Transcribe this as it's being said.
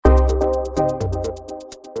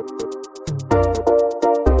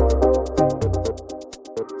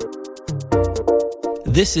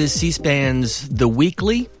This is C-SPAN's The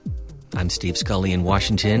Weekly. I'm Steve Scully in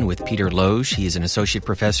Washington with Peter Loge. He is an associate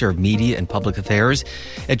professor of media and public affairs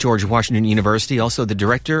at George Washington University, also the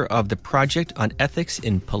director of the Project on Ethics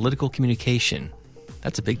in Political Communication.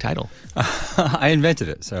 That's a big title. I invented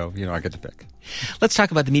it, so, I get to pick. Let's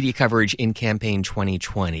talk about the media coverage in campaign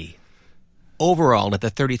 2020. Overall, at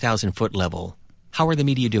the 30,000-foot level, how are the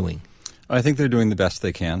media doing? I think they're doing the best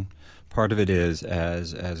they can. Part of it is,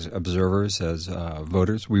 as observers, as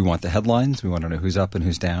voters, we want the headlines. We want to know who's up and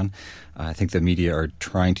who's down. I think the media are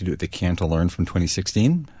trying to do what they can to learn from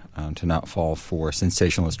 2016, to not fall for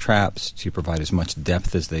sensationalist traps, to provide as much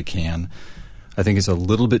depth as they can. I think it's a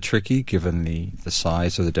little bit tricky given the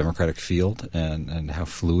size of the Democratic field and how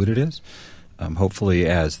fluid it is. Hopefully,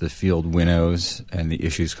 as the field winnows and the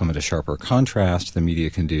issues come into sharper contrast, the media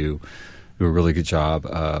can do a really good job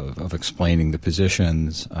of explaining the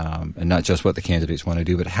positions, and not just what the candidates want to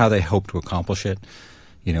do, but how they hope to accomplish it.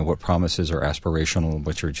 What promises are aspirational,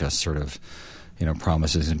 which are just sort of,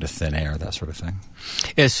 promises into thin air, that sort of thing.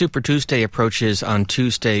 As Super Tuesday approaches on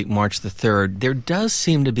Tuesday, March the 3rd, there does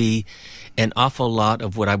seem to be an awful lot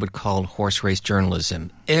of what I would call horse race journalism.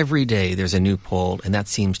 Every day there's a new poll, and that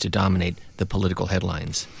seems to dominate the political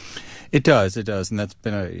headlines. It does, and that's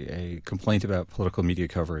been a complaint about political media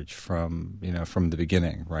coverage from the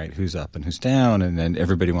beginning, right? Who's up and who's down, and then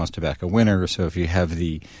everybody wants to back a winner. So if you have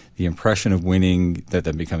the impression of winning, that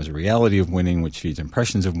then becomes a reality of winning, which feeds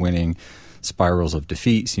impressions of winning. Spirals of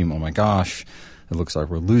defeat seem, oh my gosh, it looks like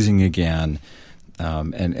we're losing again.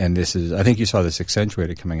 And this is, I think you saw this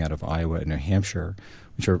accentuated coming out of Iowa and New Hampshire,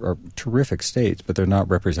 which are terrific states, but they're not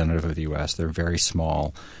representative of the U.S. They're very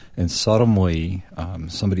small. And suddenly,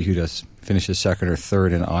 somebody who finishes second or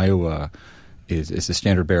third in Iowa is the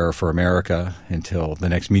standard bearer for America until the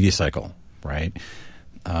next media cycle, right?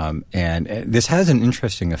 And this has an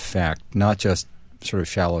interesting effect, not just sort of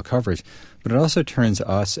shallow coverage, but it also turns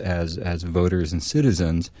us as voters and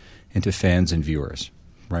citizens into fans and viewers,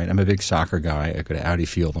 right? I'm a big soccer guy. I go to Audi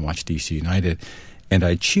Field and watch DC United, and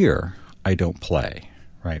I cheer. I don't play,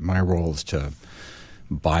 right? My role is to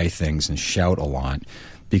buy things and shout a lot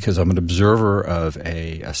because I'm an observer of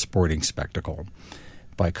a sporting spectacle.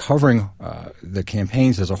 By covering the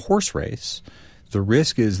campaigns as a horse race, the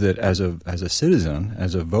risk is that as a citizen,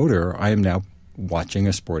 as a voter, I am now watching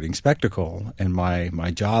a sporting spectacle, and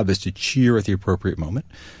my job is to cheer at the appropriate moment,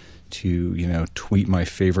 to tweet my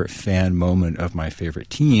favorite fan moment of my favorite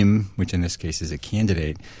team, which in this case is a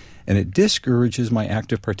candidate, and it discourages my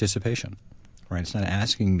active participation, right? It's not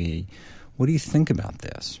asking me, what do you think about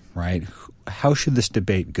this, right? How should this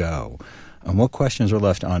debate go? And what questions are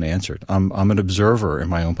left unanswered? I'm an observer in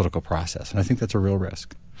my own political process, and I think that's a real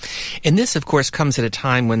risk. And this, of course, comes at a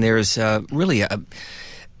time when there's really a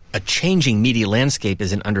changing media landscape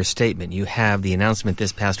is an understatement. You have the announcement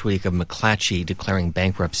this past week of McClatchy declaring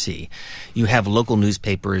bankruptcy. You have local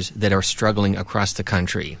newspapers that are struggling across the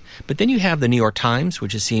country. But then you have the New York Times,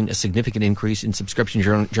 which has seen a significant increase in subscription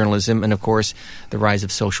journalism, and, of course, the rise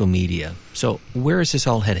of social media. So where is this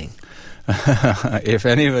all heading? If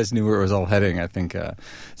any of us knew where it was all heading, I think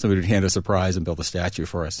somebody would hand us a prize and build a statue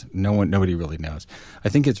for us. Nobody really knows. I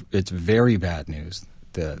think it's very bad news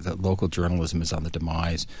that local journalism is on the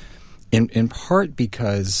demise, in part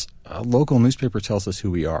because a local newspaper tells us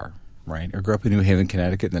who we are, right? I grew up in New Haven,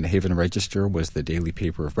 Connecticut, and the Haven Register was the daily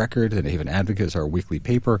paper of record. The Haven Advocate is our weekly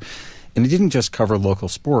paper. And it didn't just cover local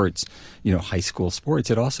sports, high school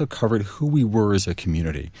sports. It also covered who we were as a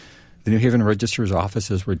community. The New Haven Register's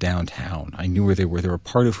offices were downtown. I knew where they were. They were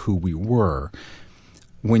part of who we were.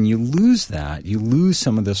 When you lose that, you lose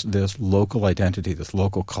some of this local identity, this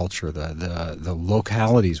local culture, the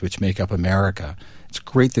localities which make up America. It's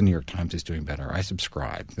great the New York Times is doing better. I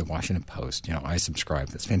subscribe. The Washington Post, I subscribe.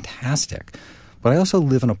 That's fantastic. But I also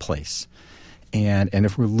live in a place. And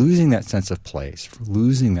if we're losing that sense of place, if we're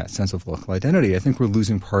losing that sense of local identity, I think we're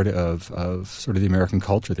losing part of sort of the American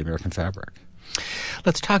culture, the American fabric.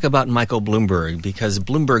 Let's talk about Michael Bloomberg, because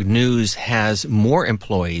Bloomberg News has more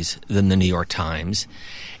employees than the New York Times,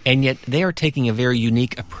 and yet they are taking a very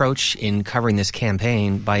unique approach in covering this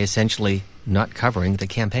campaign by essentially not covering the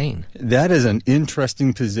campaign. That is an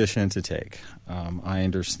interesting position to take. I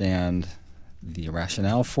understand the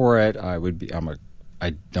rationale for it.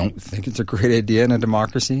 I don't think it's a great idea in a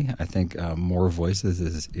democracy. I think more voices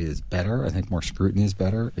is better. I think more scrutiny is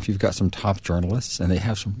better. If you've got some top journalists, and they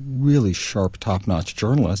have some really sharp, top-notch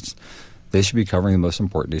journalists, they should be covering the most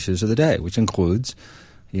important issues of the day, which includes,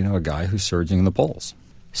 a guy who's surging in the polls.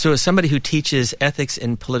 So as somebody who teaches ethics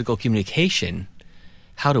in political communication,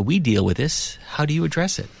 how do we deal with this? How do you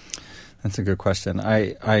address it? That's a good question.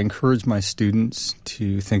 I encourage my students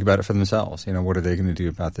to think about it for themselves. What are they going to do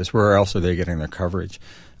about this? Where else are they getting their coverage?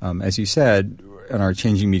 As you said, in our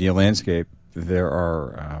changing media landscape, there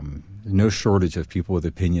are no shortage of people with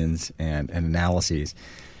opinions and analyses.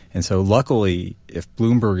 And so luckily, if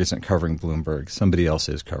Bloomberg isn't covering Bloomberg, somebody else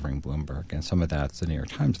is covering Bloomberg. And some of that's the New York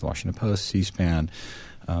Times, the Washington Post, C-SPAN,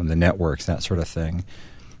 the networks, that sort of thing.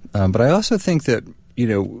 But I also think that,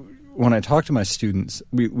 when I talk to my students,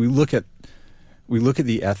 we look at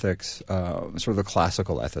the ethics, sort of the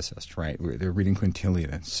classical ethicist, right? They're reading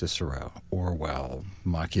Quintilian, Cicero, Orwell,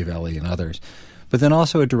 Machiavelli, and others. But then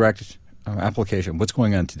also a direct application. What's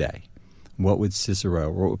going on today? What would Cicero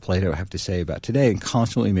or what would Plato have to say about today? And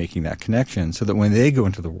constantly making that connection so that when they go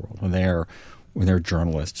into the world, when they're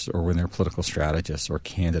journalists or when they're political strategists or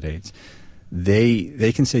candidates,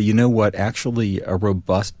 they can say, you know what, actually a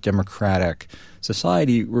robust democratic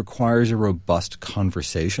society requires a robust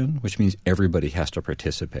conversation, which means everybody has to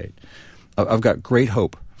participate. I've got great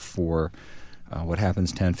hope for what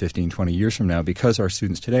happens 10, 15, 20 years from now because our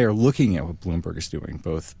students today are looking at what Bloomberg is doing,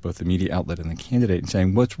 both the media outlet and the candidate, and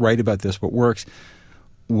saying what's right about this, what works,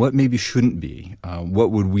 what maybe shouldn't be, what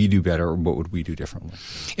would we do better or what would we do differently.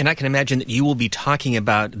 And I can imagine that you will be talking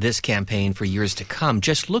about this campaign for years to come.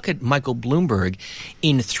 Just look at Michael Bloomberg.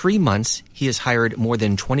 In 3 months, he has hired more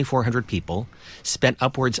than 2,400 people, spent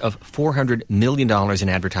upwards of $400 million in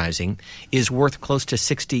advertising, is worth close to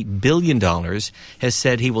 $60 billion, has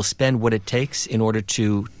said he will spend what it takes in order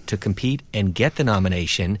to compete and get the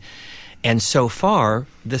nomination. And so far,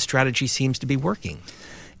 the strategy seems to be working.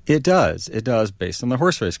 It does. It does based on the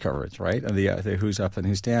horse race coverage, right? And the who's up and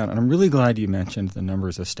who's down. And I'm really glad you mentioned the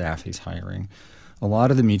numbers of staff he's hiring. A lot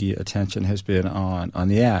of the media attention has been on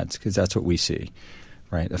the ads because that's what we see,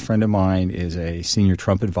 right? A friend of mine is a senior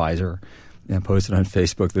Trump advisor and posted on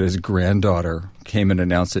Facebook that his granddaughter came and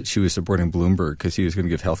announced that she was supporting Bloomberg because he was going to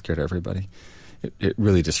give health care to everybody. It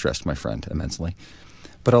really distressed my friend immensely.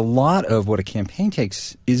 But a lot of what a campaign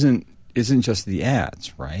takes isn't just the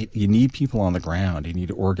ads, right? You need people on the ground. You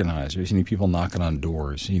need organizers. You need people knocking on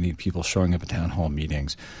doors. You need people showing up at town hall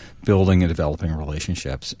meetings, building and developing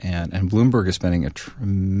relationships. And Bloomberg is spending a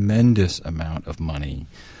tremendous amount of money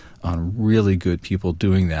on really good people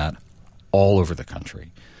doing that all over the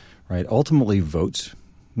country, right? Ultimately, votes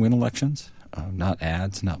win elections, not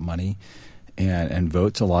ads, not money. And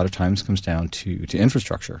votes a lot of times comes down to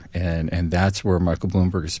infrastructure. And that's where Michael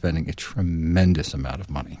Bloomberg is spending a tremendous amount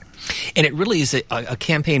of money. And it really is a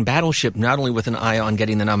campaign battleship, not only with an eye on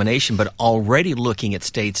getting the nomination, but already looking at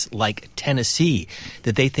states like Tennessee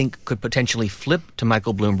that they think could potentially flip to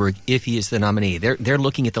Michael Bloomberg if he is the nominee. They're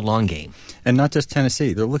looking at the long game. And not just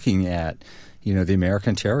Tennessee. They're looking at the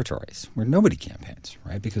American territories where nobody campaigns,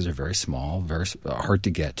 right? Because they're very small, very hard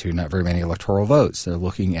to get to, not very many electoral votes. They're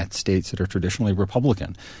looking at states that are traditionally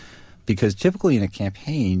Republican. Because typically in a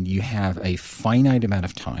campaign, you have a finite amount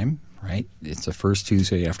of time, right? It's the first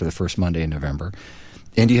Tuesday after the first Monday in November.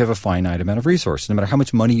 And you have a finite amount of resources. No matter how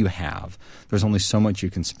much money you have, there's only so much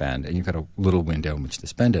you can spend, and you've got a little window in which to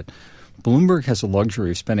spend it. Bloomberg has the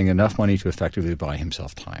luxury of spending enough money to effectively buy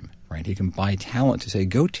himself time, right? He can buy talent to say,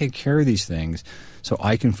 go take care of these things so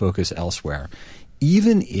I can focus elsewhere.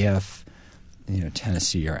 Even if,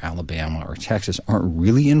 Tennessee or Alabama or Texas aren't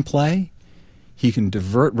really in play, he can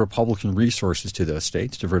divert Republican resources to those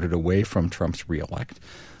states, divert it away from Trump's reelect.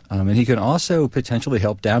 And he can also potentially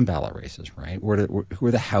help down ballot races, right? Who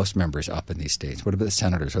are the House members up in these states? What about the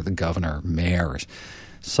senators or the governor, mayors?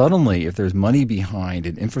 Suddenly, if there's money behind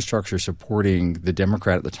an infrastructure supporting the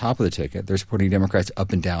Democrat at the top of the ticket, they're supporting Democrats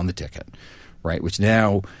up and down the ticket, right? Which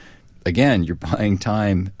now, again, you're buying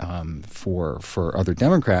time for other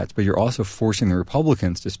Democrats, but you're also forcing the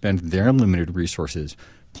Republicans to spend their limited resources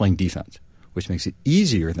playing defense, which makes it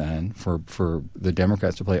easier then for the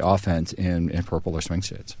Democrats to play offense in purple or swing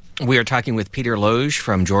states. We are talking with Peter Loge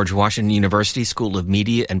from George Washington University School of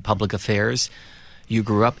Media and Public Affairs. You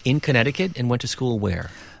grew up in Connecticut and went to school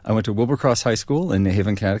where? I went to Wilbercross High School in New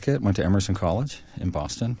Haven, Connecticut. Went to Emerson College in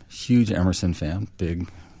Boston. Huge Emerson fan. Big.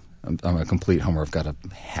 I'm a complete homer. I've got a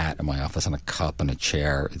hat in my office and a cup and a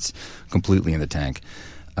chair. It's completely in the tank.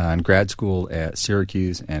 And grad school at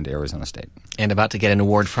Syracuse and Arizona State. And about to get an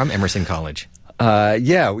award from Emerson College.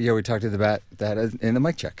 Yeah, we talked about that in the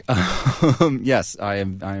mic check. Yes,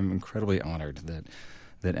 I'm incredibly honored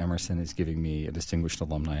that Emerson is giving me a Distinguished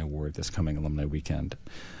Alumni Award this coming Alumni Weekend.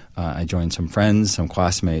 I joined some friends, some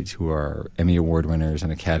classmates who are Emmy Award winners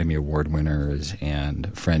and Academy Award winners, and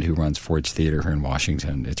a friend who runs Ford's Theater here in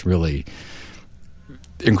Washington. It's really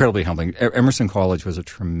incredibly humbling. Emerson College was a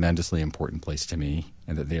tremendously important place to me,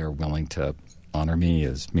 and that they are willing to honor me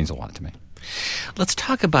means a lot to me. Let's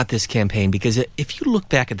talk about this campaign, because if you look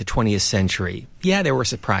back at the 20th century, yeah, there were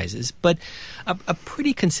surprises, but a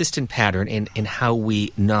pretty consistent pattern in how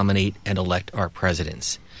we nominate and elect our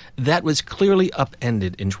presidents. That was clearly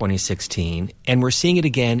upended in 2016, and we're seeing it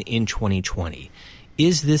again in 2020.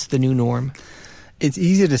 Is this the new norm? It's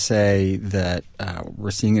easy to say that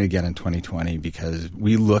we're seeing it again in 2020 because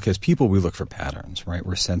we look for patterns, right?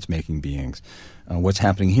 We're sense-making beings. What's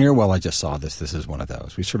happening here? Well, I just saw this. This is one of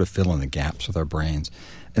those. We sort of fill in the gaps with our brains.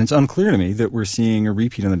 And it's unclear to me that we're seeing a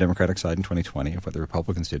repeat on the Democratic side in 2020 of what the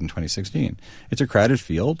Republicans did in 2016. It's a crowded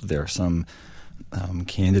field. There are some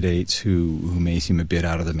candidates who may seem a bit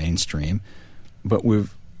out of the mainstream, but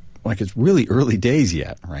it's really early days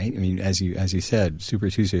yet, right? I mean, as you said, Super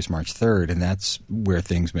Tuesday is March 3rd, and that's where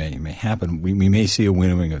things may happen. We may see a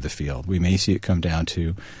winnowing of the field. We may see it come down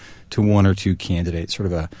to one or two candidates, sort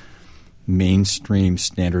of a mainstream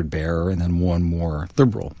standard bearer, and then one more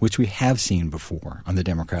liberal, which we have seen before on the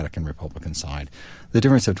Democratic and Republican side. The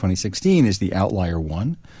difference of 2016 is the outlier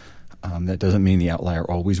won. That doesn't mean the outlier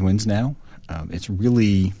always wins now. It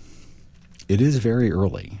is very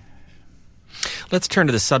early. Let's turn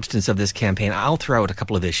to the substance of this campaign. I'll throw out a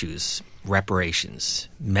couple of issues: reparations,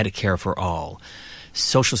 Medicare for all,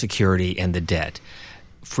 Social Security and the debt,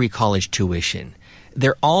 free college tuition.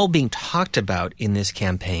 They're all being talked about in this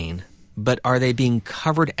campaign, but are they being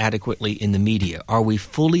covered adequately in the media? Are we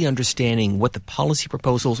fully understanding what the policy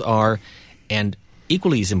proposals are, and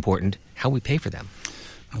equally as important, how we pay for them?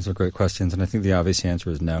 Those are great questions, and I think the obvious answer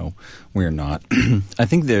is no, we are not. I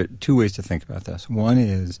think there are two ways to think about this. One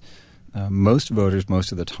is most voters,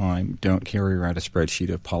 most of the time, don't carry around a spreadsheet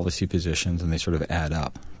of policy positions, and they sort of add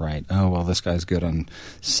up, right? Oh, well, this guy's good on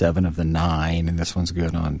 7 of the 9, and this one's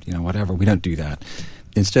good on, whatever. We don't do that.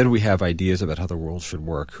 Instead, we have ideas about how the world should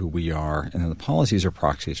work, who we are, and then the policies are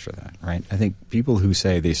proxies for that, right? I think people who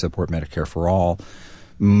say they support Medicare for all,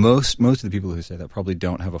 most of the people who say that probably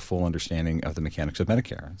don't have a full understanding of the mechanics of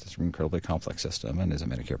Medicare. It's an incredibly complex system, and is it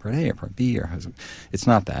Medicare Part A or Part B? It's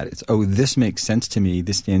not that. It's, this makes sense to me.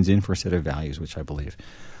 This stands in for a set of values, which I believe.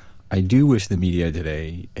 I do wish the media did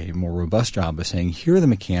a more robust job of saying, here are the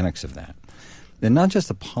mechanics of that. And not just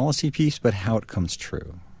the policy piece, but how it comes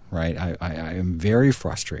true, right? I am very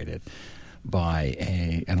frustrated by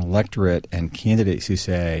an electorate and candidates who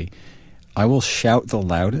say, I will shout the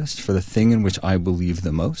loudest for the thing in which I believe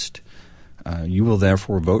the most. You will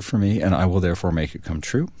therefore vote for me, and I will therefore make it come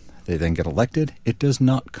true. They then get elected. It does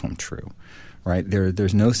not come true, right?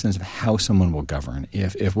 There's no sense of how someone will govern.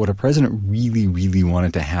 If what a president really, really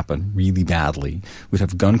wanted to happen really badly, we'd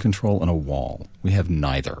have gun control and a wall. We have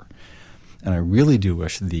neither. And I really do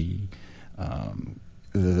wish the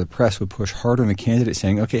press would push harder on the candidate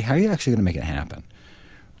saying, okay, how are you actually going to make it happen?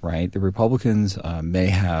 Right, the Republicans may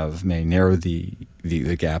narrow the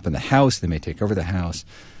gap in the House. They may take over the House.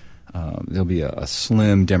 There'll be a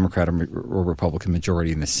slim Democrat or Republican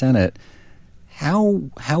majority in the Senate. How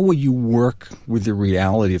will you work with the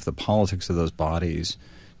reality of the politics of those bodies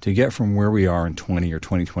to get from where we are in 20 or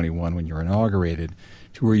 2021 when you're inaugurated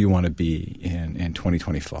to where you want to be in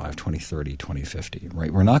 2025, 2030, 2050? Right,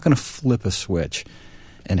 we're not going to flip a switch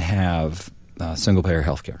and have single-payer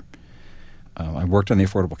health care. I worked on the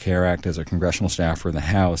Affordable Care Act as a congressional staffer in the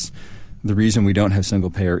House. The reason we don't have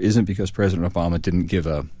single payer isn't because President Obama didn't give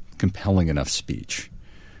a compelling enough speech,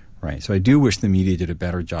 right? So I do wish the media did a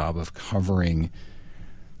better job of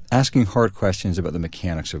asking hard questions about the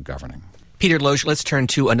mechanics of governing. Peter Loge, let's turn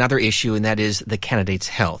to another issue, and that is the candidate's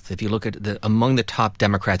health. If you look at among the top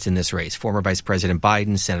Democrats in this race, former Vice President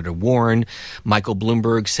Biden, Senator Warren, Michael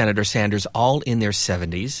Bloomberg, Senator Sanders, all in their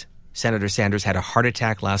 70s. Senator Sanders had a heart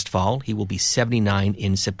attack last fall. He will be 79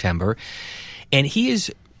 in September. And he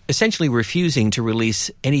is essentially refusing to release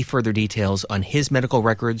any further details on his medical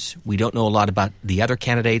records. We don't know a lot about the other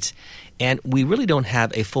candidates. And we really don't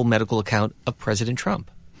have a full medical account of President Trump.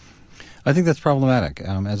 I think that's problematic.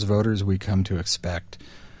 As voters, we come to expect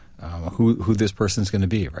who this person's going to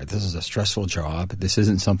be, right? This is a stressful job. This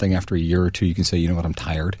isn't something after a year or two you can say, you know what, I'm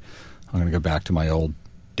tired. I'm going to go back to my old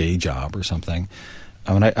day job or something.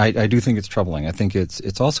 I do think it's troubling. I think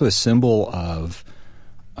it's also a symbol of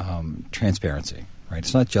transparency, right?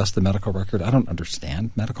 It's not just the medical record. I don't understand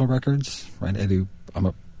medical records, right? I'm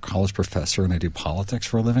a college professor and I do politics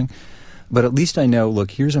for a living. But at least I know, look,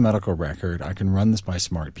 here's a medical record. I can run this by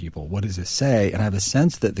smart people. What does it say? And I have a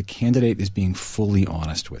sense that the candidate is being fully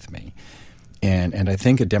honest with me. And I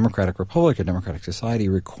think a democratic republic, a democratic society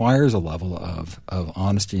requires a level of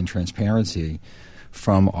honesty and transparency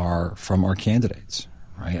from our candidates.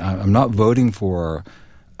 Right? I'm not voting for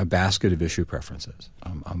a basket of issue preferences.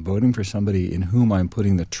 I'm voting for somebody in whom I'm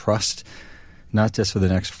putting the trust not just for the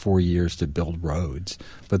next 4 years to build roads,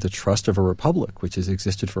 but the trust of a republic, which has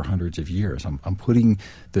existed for hundreds of years. I'm putting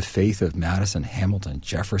the faith of Madison, Hamilton,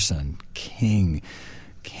 Jefferson, King,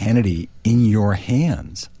 Kennedy in your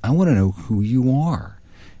hands. I want to know who you are.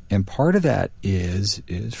 And part of that is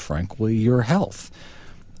frankly, your health.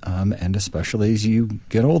 And especially as you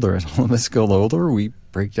get older, as all of us get older, we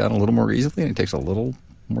break down a little more easily, and it takes a little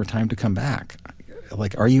more time to come back.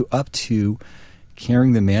 Like, are you up to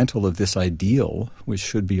carrying the mantle of this ideal, which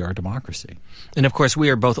should be our democracy? And, of course, we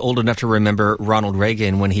are both old enough to remember Ronald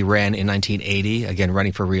Reagan when he ran in 1980, again,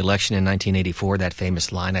 running for re-election in 1984, that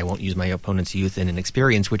famous line, "I won't use my opponent's youth and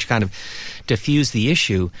inexperience," which kind of diffused the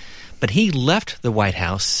issue. But he left the White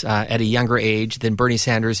House at a younger age than Bernie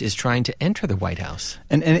Sanders is trying to enter the White House.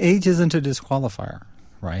 And age isn't a disqualifier,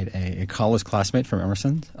 right? A college classmate from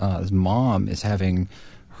Emerson, his mom is having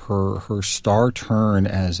her star turn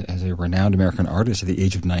as a renowned American artist at the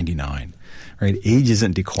age of 99. Right? Age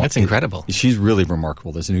isn't disqualifier. That's incredible. She's really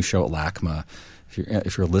remarkable. There's a new show at LACMA.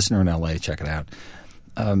 If you're a listener in LA, check it out.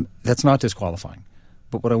 That's not disqualifying.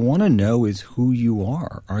 But what I want to know is who you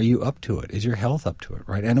are. Are you up to it? Is your health up to it?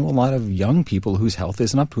 Right? I know a lot of young people whose health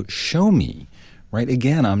isn't up to it. Show me. Right?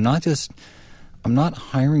 Again, I'm not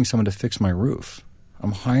hiring someone to fix my roof.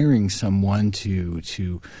 I'm hiring someone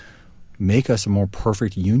to make us a more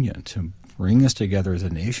perfect union, to bring us together as a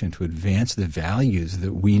nation, to advance the values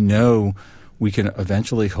that we know we can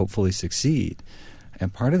eventually, hopefully, succeed.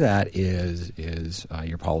 And part of that is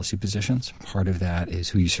your policy positions. Part of that is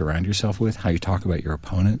who you surround yourself with, how you talk about your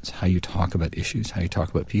opponents, how you talk about issues, how you talk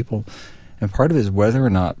about people. And part of it is whether or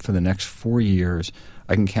not for the next 4 years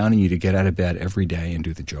I can count on you to get out of bed every day and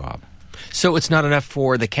do the job. So it's not enough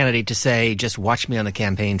for the candidate to say, just watch me on the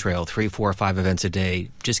campaign trail, 3, 4, 5 events a day,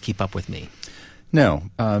 just keep up with me. No,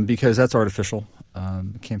 because that's artificial.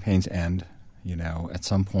 Campaigns end. At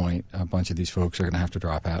some point, a bunch of these folks are going to have to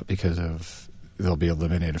drop out because they'll be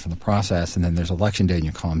eliminated from the process, and then there's election day and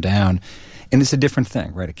you calm down. And it's a different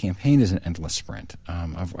thing, right? A campaign is an endless sprint.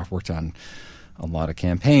 I've worked on a lot of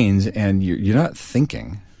campaigns, and you're not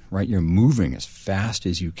thinking, right? You're moving as fast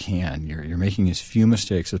as you can. You're making as few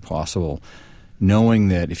mistakes as possible, knowing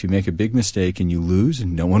that if you make a big mistake and you lose,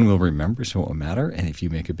 no one will remember, so it won't matter. And if you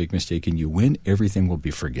make a big mistake and you win, everything will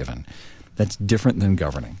be forgiven. That's different than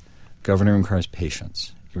governing. Governing requires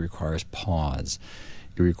patience. It requires pause.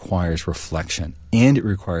 It requires reflection, and it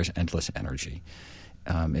requires endless energy.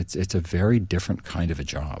 It's a very different kind of a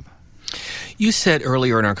job. You said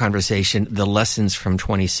earlier in our conversation the lessons from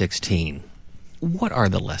 2016. What are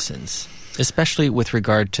the lessons, especially with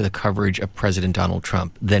regard to the coverage of President Donald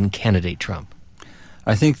Trump, then candidate Trump?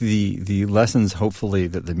 I think the lessons, hopefully,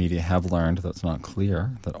 that the media have learned, that's not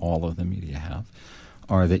clear, that all of the media have,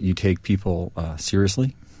 are that you take people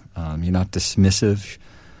seriously. You're not dismissive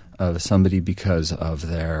of somebody because of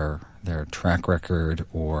their track record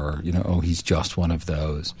or, he's just one of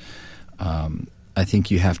those. I think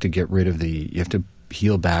you have to get rid of you have to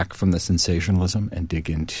peel back from the sensationalism and dig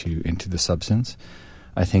into the substance.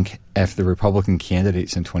 I think if the Republican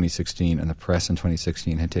candidates in 2016 and the press in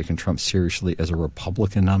 2016 had taken Trump seriously as a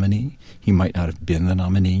Republican nominee, he might not have been the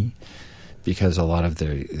nominee, because a lot of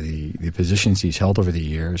the positions he's held over the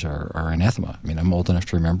years are anathema. I mean, I'm old enough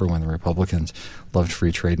to remember when the Republicans loved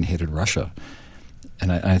free trade and hated Russia.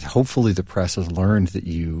 And I hopefully the press has learned that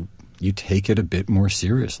you take it a bit more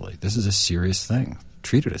seriously. This is a serious thing.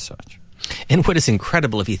 Treat it as such. And what is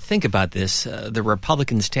incredible, if you think about this, the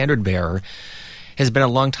Republican standard bearer has been a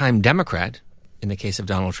longtime Democrat in the case of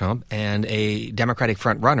Donald Trump, and a Democratic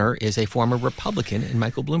front runner is a former Republican in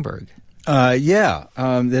Michael Bloomberg. That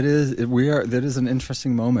is an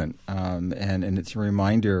interesting moment, and it's a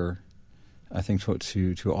reminder, I think,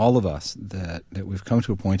 to all of us that we've come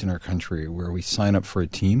to a point in our country where we sign up for a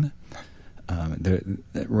team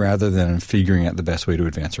rather than figuring out the best way to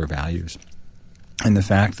advance our values. And the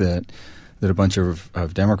fact that a bunch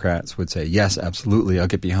of Democrats would say, yes, absolutely, I'll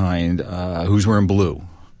get behind who's wearing blue,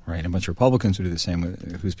 right? A bunch of Republicans would do the same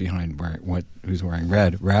with who's wearing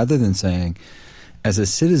red, rather than saying, as a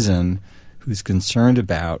citizen who's concerned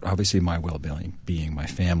about, obviously, my well-being, my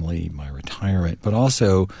family, my retirement, but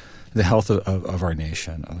also the health of our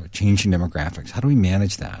nation, changing demographics. How do we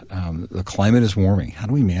manage that? The climate is warming. How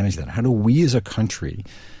do we manage that? How do we as a country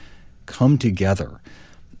come together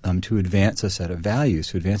to advance a set of values,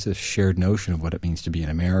 to advance a shared notion of what it means to be an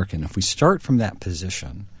American? If we start from that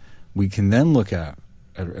position, we can then look at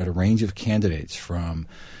a range of candidates from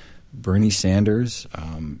Bernie Sanders,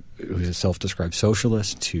 who's a self-described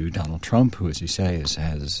socialist, to Donald Trump, who, as you say,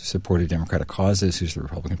 has supported Democratic causes, who's the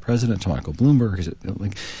Republican president, to Michael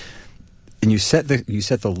Bloomberg. and you set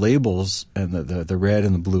the labels and the red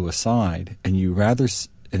and the blue aside, and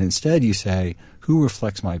instead you say, who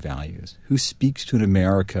reflects my values? Who speaks to an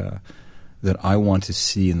America that I want to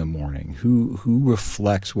see in the morning? Who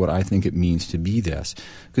reflects what I think it means to be this?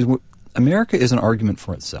 Because America is an argument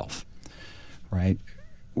for itself, right?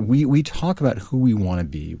 We talk about who we want to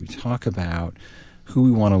be. We talk about who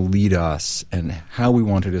we want to lead us and how we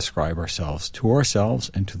want to describe ourselves to ourselves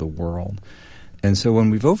and to the world. And so when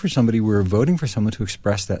we vote for somebody, we're voting for someone to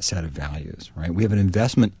express that set of values, right? We have an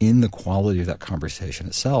investment in the quality of that conversation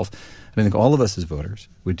itself. And I think all of us as voters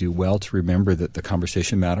would do well to remember that the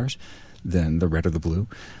conversation matters than the red or the blue.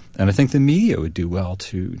 And I think the media would do well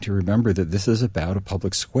to remember that this is about a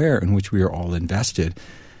public square in which we are all invested,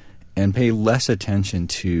 and pay less attention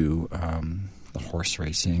to the horse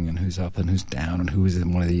racing and who's up and who's down and who's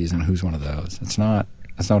in one of these and who's one of those. That's not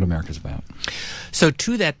what America's about. So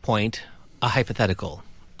to that point, a hypothetical.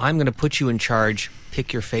 I'm going to put you in charge.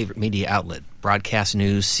 Pick your favorite media outlet: broadcast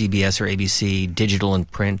news, CBS or ABC, digital and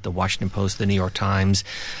print, the Washington Post, the New York Times,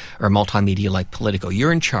 or multimedia like Politico.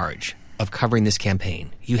 You're in charge of covering this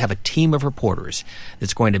campaign. You have a team of reporters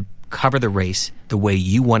that's going to cover the race the way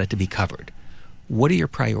you want it to be covered. What are your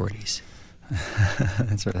priorities?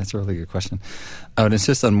 That's a really good question. I would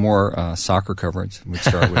insist on more soccer coverage. We'd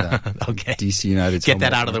start with that. Okay. DC United's Get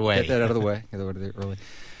that out of the way. Get that out of the way. Get that out of the early.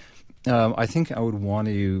 I think I would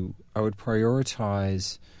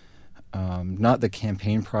prioritize not the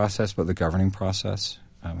campaign process, but the governing process.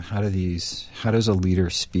 How does a leader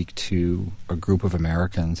speak to a group of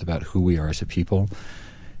Americans about who we are as a people,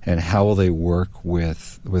 and how will they work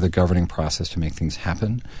with a governing process to make things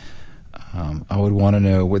happen? I would want to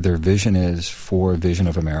know what their vision is for a vision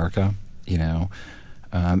of America,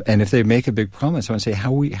 and if they make a big promise, I want to say,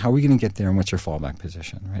 how are we going to get there, and what's your fallback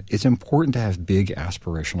position? Right? It's important to have big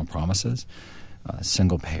aspirational promises,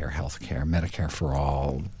 single-payer health care, Medicare for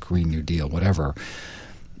all, Green New Deal, whatever.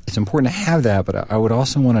 It's important to have that, but I would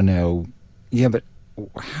also want to know, but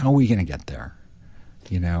how are we going to get there?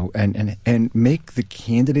 And make the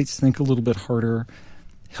candidates think a little bit harder,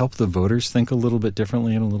 help the voters think a little bit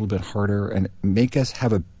differently and a little bit harder, and make us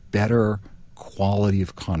have a better quality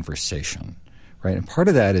of conversation, right? And part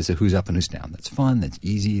of that is a who's up and who's down. That's fun. That's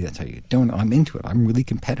easy. That's how you don't. I'm into it. I'm really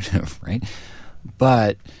competitive, right?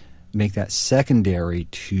 But make that secondary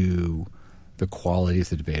to the quality of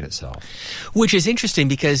the debate itself. Which is interesting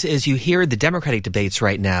because as you hear the Democratic debates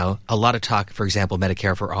right now, a lot of talk, for example,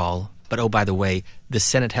 Medicare for all. But, oh, by the way, the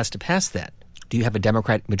Senate has to pass that. Do you have a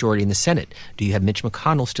Democratic majority in the Senate? Do you have Mitch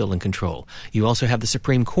McConnell still in control? You also have the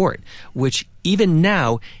Supreme Court, which even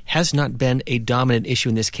now has not been a dominant issue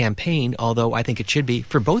in this campaign, although I think it should be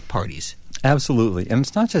for both parties. Absolutely. And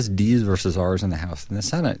it's not just D's versus R's in the House and the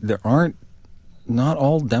Senate. Not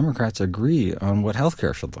all Democrats agree on what health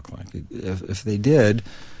care should look like. If they did,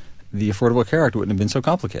 the Affordable Care Act wouldn't have been so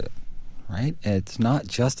complicated, right? It's not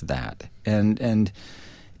just that. And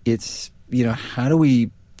it's, how do we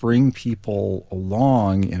bring people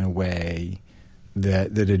along in a way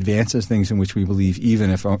that advances things in which we believe, even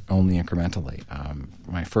if only incrementally.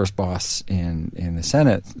 My first boss in the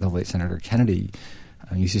Senate, the late Senator Kennedy,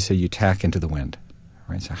 used to say, you tack into the wind.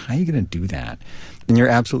 Right? So how are you going to do that? And you're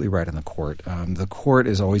absolutely right on the court. The court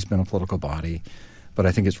has always been a political body, but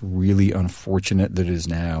I think it's really unfortunate that it is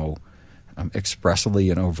now expressly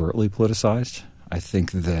and overtly politicized. I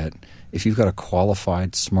think that if you've got a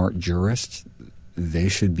qualified, smart jurist, they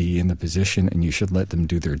should be in the position and you should let them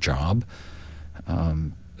do their job.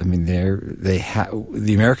 The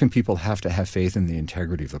American people have to have faith in the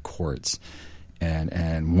integrity of the courts.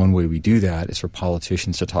 And one way we do that is for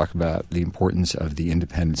politicians to talk about the importance of the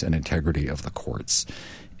independence and integrity of the courts.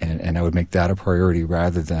 And I would make that a priority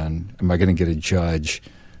rather than, am I going to get a judge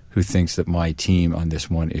who thinks that my team on this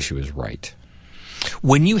one issue is right?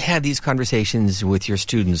 When you had these conversations with your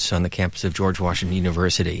students on the campus of George Washington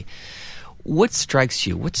University, what strikes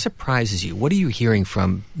you? What surprises you? What are you hearing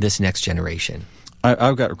from this next generation?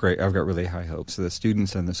 I've got really high hopes. The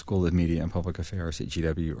students in the School of Media and Public Affairs at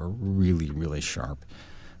GW are really, really sharp.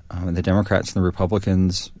 And the Democrats and the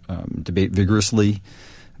Republicans debate vigorously,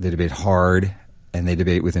 they debate hard, and they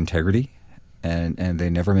debate with integrity. And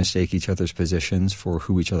they never mistake each other's positions for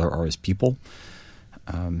who each other are as people.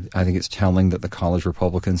 I think it's telling that the college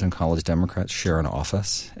Republicans and college Democrats share an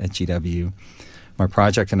office at GW. My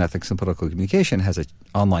project in ethics and political communication has an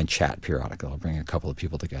online chat periodically. I'll bring a couple of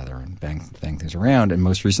people together and bang things around. And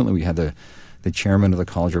most recently we had the chairman of the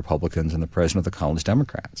college Republicans and the president of the college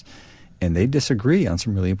Democrats. And they disagree on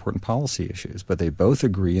some really important policy issues, but they both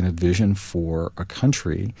agree in a vision for a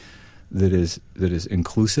country that is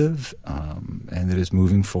inclusive and that is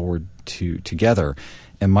moving forward together.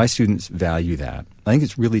 And my students value that. I think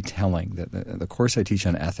it's really telling that the course I teach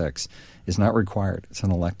on ethics is not required. It's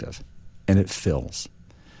an elective, and it fills.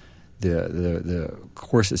 The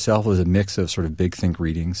course itself is a mix of sort of big think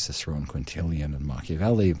readings, Cicero and Quintilian and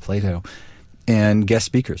Machiavelli and Plato, and guest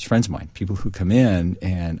speakers, friends of mine, people who come in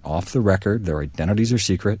and off the record, their identities are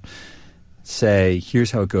secret, say,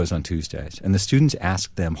 here's how it goes on Tuesdays. And the students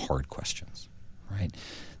ask them hard questions, right?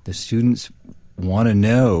 The students want to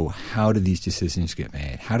know, how do these decisions get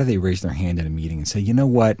made? How do they raise their hand in a meeting and say, you know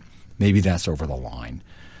what, maybe that's over the line?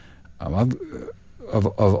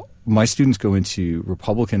 My students go into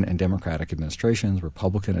Republican and Democratic administrations,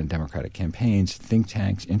 Republican and Democratic campaigns, think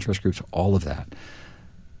tanks, interest groups, all of that.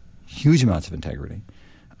 Huge amounts of integrity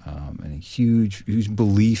and a huge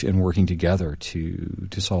belief in working together to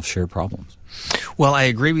solve shared problems. Well, I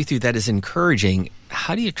agree with you. That is encouraging.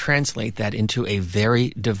 How do you translate that into a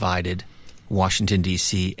very divided Washington,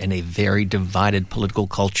 D.C., and a very divided political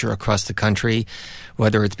culture across the country,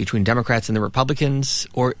 whether it's between Democrats and the Republicans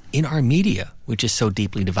or in our media, which is so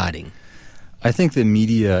deeply dividing? I think the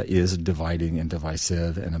media is dividing and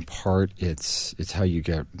divisive, and in part it's how you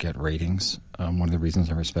get ratings. One of the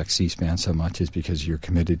reasons I respect C-SPAN so much is because you're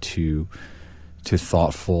committed to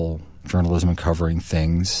thoughtful journalism and covering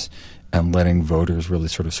things and letting voters really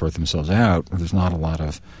sort of sort themselves out. There's not a lot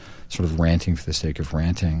of sort of ranting for the sake of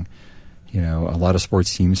ranting. You know, a lot of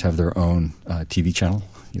sports teams have their own TV channel,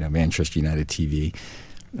 Manchester United TV.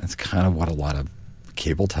 That's kind of what a lot of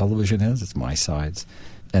cable television is. It's my sides.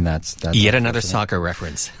 And that's yet another soccer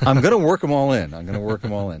reference. I'm going to work them all in.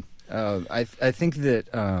 I think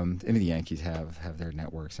that the Yankees have their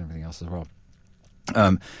networks and everything else as well.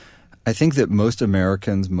 I think that most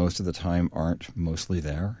Americans most of the time aren't mostly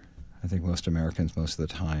there. I think most Americans most of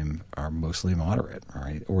the time are mostly moderate,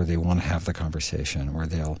 right? Or they want to have the conversation, or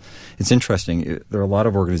it's interesting. There are a lot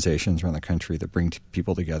of organizations around the country that bring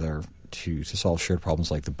people together to solve shared problems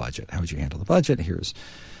like the budget. How would you handle the budget? Here's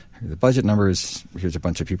the budget numbers. Here's a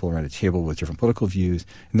bunch of people around a table with different political views,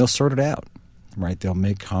 and they'll sort it out, right? They'll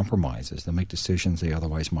make compromises. They'll make decisions they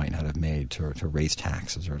otherwise might not have made to raise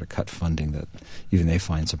taxes or to cut funding that even they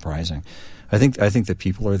find surprising. I think that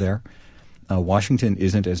people are there. Washington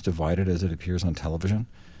isn't as divided as it appears on television.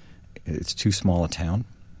 It's too small a town.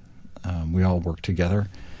 We all work together.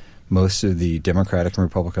 Most of the Democratic and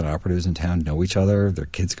Republican operatives in town know each other. Their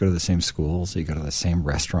kids go to the same schools. You go to the same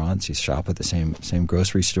restaurants. You shop at the same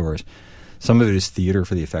grocery stores. Some of it is theater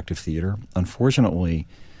for the effective theater. Unfortunately,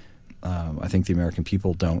 I think the American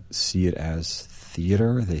people don't see it as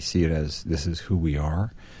theater. They see it as this is who we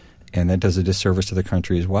are. And that does a disservice to the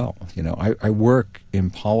country as well. I work in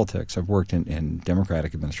politics. I've worked in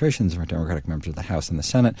Democratic administrations or Democratic members of the House and the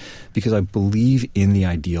Senate because I believe in the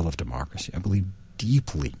ideal of democracy. I believe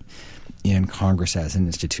deeply in Congress as an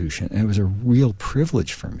institution. And it was a real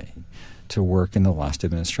privilege for me to work in the last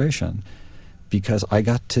administration because I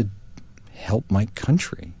got to help my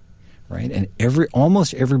country, right? And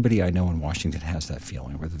almost everybody I know in Washington has that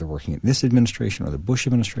feeling, whether they're working in this administration or the Bush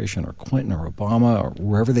administration or Clinton or Obama or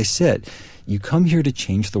wherever they sit. You come here to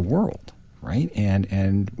change the world, right?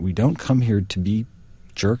 And we don't come here to be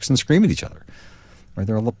jerks and scream at each other. Right?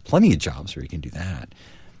 There are plenty of jobs where you can do that.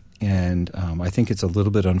 And I think it's a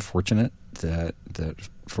little bit unfortunate that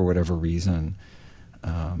for whatever reason,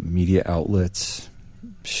 media outlets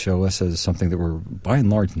show us as something that we're by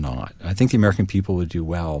and large not. I think the American people would do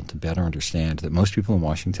well to better understand that most people in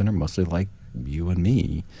Washington are mostly like you and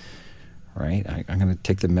me, right? I'm going to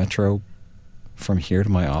take the metro from here to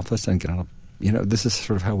my office and get on this is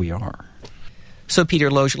sort of how we are. So,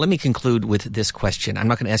 Peter Loge, let me conclude with this question. I'm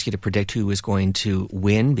not going to ask you to predict who is going to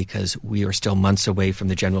win because we are still months away from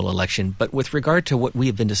the general election. But with regard to what we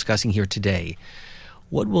have been discussing here today,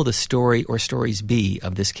 what will the story or stories be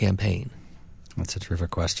of this campaign? That's a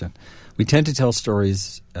terrific question. We tend to tell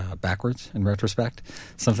stories backwards in retrospect.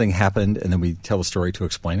 Something happened, and then we tell a story to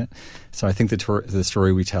explain it. So I think the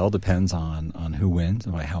story we tell depends on who wins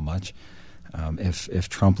and by how much. If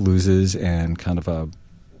Trump loses and kind of a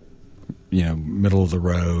middle of the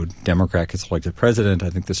road Democrat gets elected president, I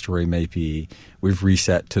think the story may be we've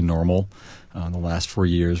reset to normal. The last 4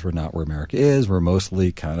 years, we're not where America is. We're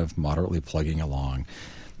mostly kind of moderately plugging along.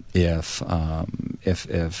 If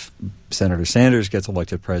Senator Sanders gets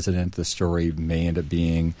elected president, the story may end up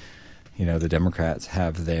being, the Democrats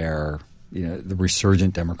have their, the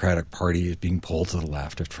resurgent Democratic Party is being pulled to the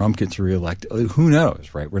left. If Trump gets reelected, who knows,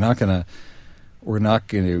 right? We're not going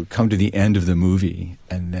to come to the end of the movie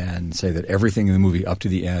and then say that everything in the movie up to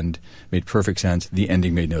the end made perfect sense. The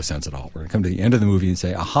ending made no sense at all. We're going to come to the end of the movie and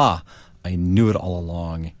say, aha, I knew it all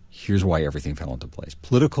along. here's why everything fell into place.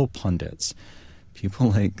 Political pundits,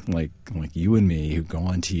 people like you and me who go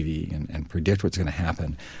on TV and predict what's going to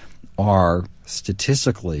happen, are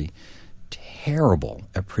statistically terrible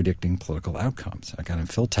at predicting political outcomes. I got him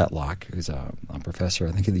Phil Tetlock, who's a professor,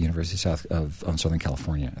 I think, at the University of Southern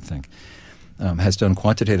California, I think, has done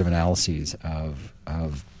quantitative analyses of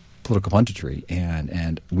political punditry,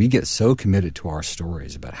 and we get so committed to our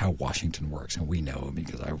stories about how Washington works, and we know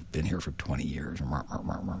because I've been here for 20 years,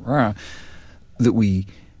 that we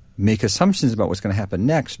make assumptions about what's going to happen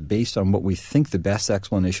next based on what we think the best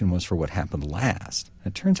explanation was for what happened last.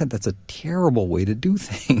 It turns out that's a terrible way to do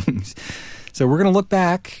things. So we're going to look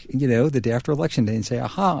back, the day after Election Day and say,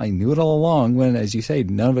 aha, I knew it all along when, as you say,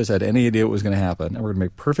 none of us had any idea what was going to happen. And we're going to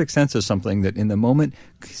make perfect sense of something that in the moment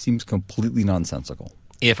seems completely nonsensical.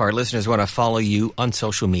 If our listeners want to follow you on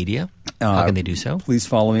social media, how can they do so? Please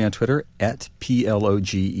follow me on Twitter at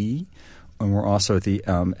PLOGE. And we're also at the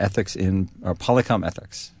Ethics in Polycom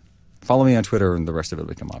Ethics. Follow me on Twitter and the rest of it will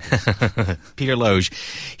become obvious. Peter Loge.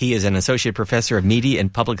 He is an associate professor of media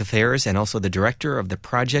and public affairs and also the director of the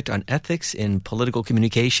Project on Ethics in Political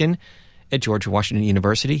Communication at George Washington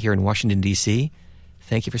University here in Washington, D.C.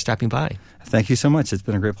 Thank you for stopping by. Thank you so much. It's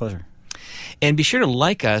been a great pleasure. And be sure to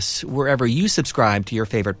like us wherever you subscribe to your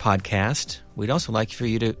favorite podcast. We'd also like for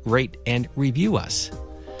you to rate and review us.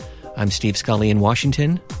 I'm Steve Scully in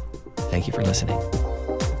Washington. Thank you for listening.